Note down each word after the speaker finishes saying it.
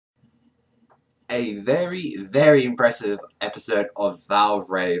a very, very impressive episode of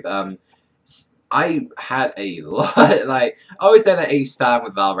Valvrave. I had a lot, like, I always say that each time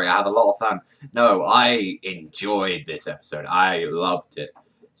with Valvrave, I had a lot of fun. No, I enjoyed this episode. I loved it.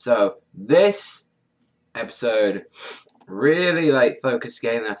 So, this episode really, like, focused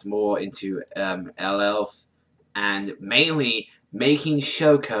getting us more into, Elf, and mainly making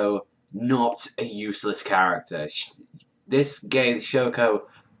Shoko not a useless character. This gave Shoko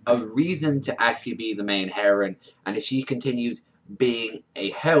a reason to actually be the main heroine, and if she continues being a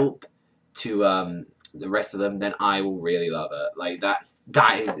help to the rest of them, then I will really love her. Like that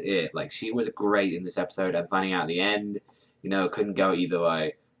is it. Like she was great in this episode, and finding out at the end, you know, couldn't go either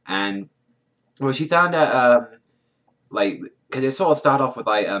way. And well, she found out like because it sort of started off with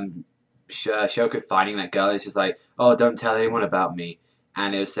like Shoko finding that girl, and it's just like, oh, don't tell anyone about me,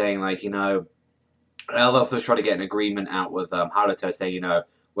 and it was saying like, you know, Elf was trying to get an agreement out with Haruto, saying, you know,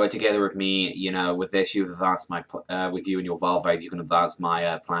 work together with me, you know, with this you've advanced my, with you and your Valvrave, you can advance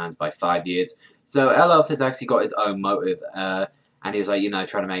my plans by 5 years. So Elf has actually got his own motive, and he was like, you know,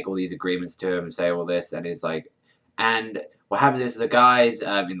 trying to make all these agreements to him and say all this, and he's like, and what happens is the guys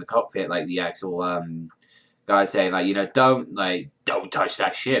in the cockpit, like the actual guys saying like, you know, don't touch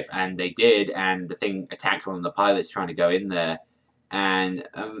that ship, and they did, and the thing attacked one of the pilots trying to go in there. And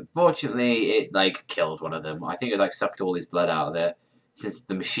unfortunately, it like killed one of them. I think it like sucked all his blood out of there. Since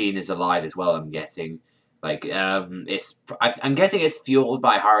the machine is alive as well, I'm guessing. Like I'm guessing it's fueled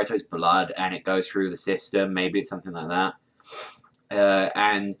by Haruto's blood, and it goes through the system. Maybe it's something like that.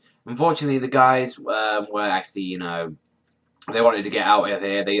 And unfortunately, the guys were actually, you know, they wanted to get out of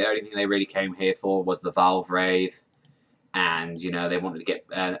here. The only thing they really came here for was the Valvrave, and you know they wanted to get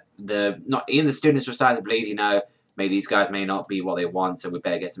even the students were starting to believe, you know, maybe these guys may not be what they want, so we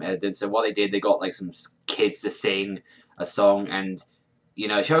better get some evidence. So what they did, they got like some kids to sing a song, and you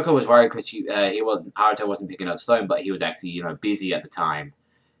know, Shoko was worried because Haruto wasn't picking up the phone, but he was actually, you know, busy at the time,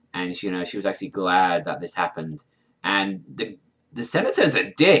 and you know, she was actually glad that this happened. And the senator's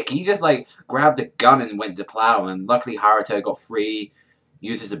a dick. He just like grabbed a gun and went to plow, and luckily Haruto got free,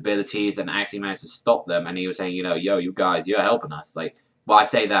 used his abilities, and actually managed to stop them. And he was saying, you know, yo, you guys, you're helping us. Like, well, I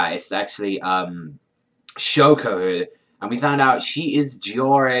say that it's actually Shoko, and we found out she is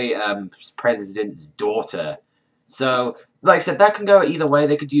Giore, president's daughter. So, like I said, that can go either way.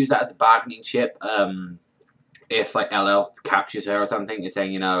 They could use that as a bargaining chip, if, like, LL captures her or something. They're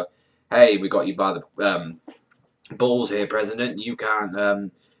saying, you know, hey, we got you by the, balls here, President. You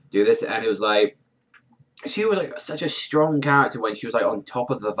can't, do this. And it was like, she was, like, such a strong character when she was, like, on top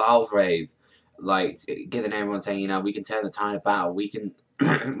of the Valvrave. Like, giving everyone saying, you know, we can turn the tide of battle. We can,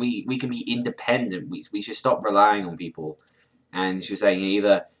 we can be independent. We should stop relying on people. And she was saying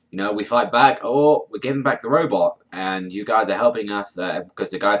either, you know, we fight back, or we're giving back the robot, and you guys are helping us,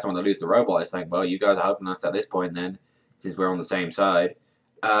 because the guys don't want to lose the robot. It's like, well, you guys are helping us at this point then, since we're on the same side.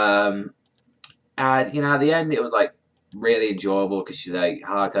 And, you know, at the end, it was, like, really enjoyable, because she, like,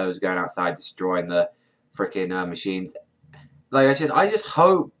 Haruto was going outside destroying the freaking machines. Like, I just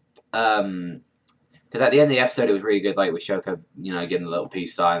hope, because at the end of the episode, it was really good, like, with Shoko, you know, getting a little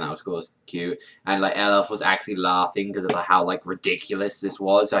peace sign. That was, of course, cute. And, like, Elf was actually laughing because of how, like, ridiculous this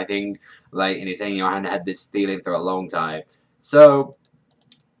was, I think. Like, and he's saying, you know, I hadn't had this feeling for a long time. So,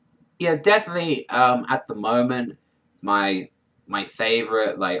 yeah, definitely, at the moment, my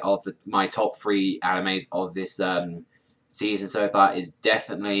favorite, like, of my top 3 animes of this, season so far is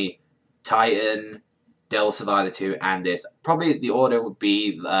definitely Titan, Devil Survivor 2, and this. Probably the order would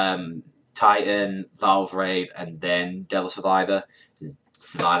be, Titan, Valvrave, and then Devil Survivor.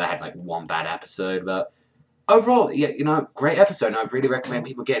 Survivor had like one bad episode, but overall, yeah, you know, great episode. And I really recommend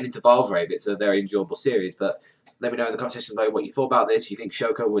people getting into Valvrave. It's a very enjoyable series. But let me know in the comment section below what you thought about this. You think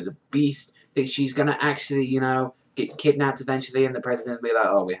Shoko was a beast? Think she's gonna actually, you know, get kidnapped eventually, and the president will be like,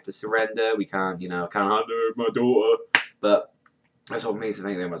 oh, we have to surrender. We can't, you know, can't handle my daughter. But that's all for me. So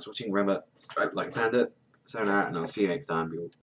thank you very much for watching. Remember, stripe like a panda. So now, and I'll see you next time, people.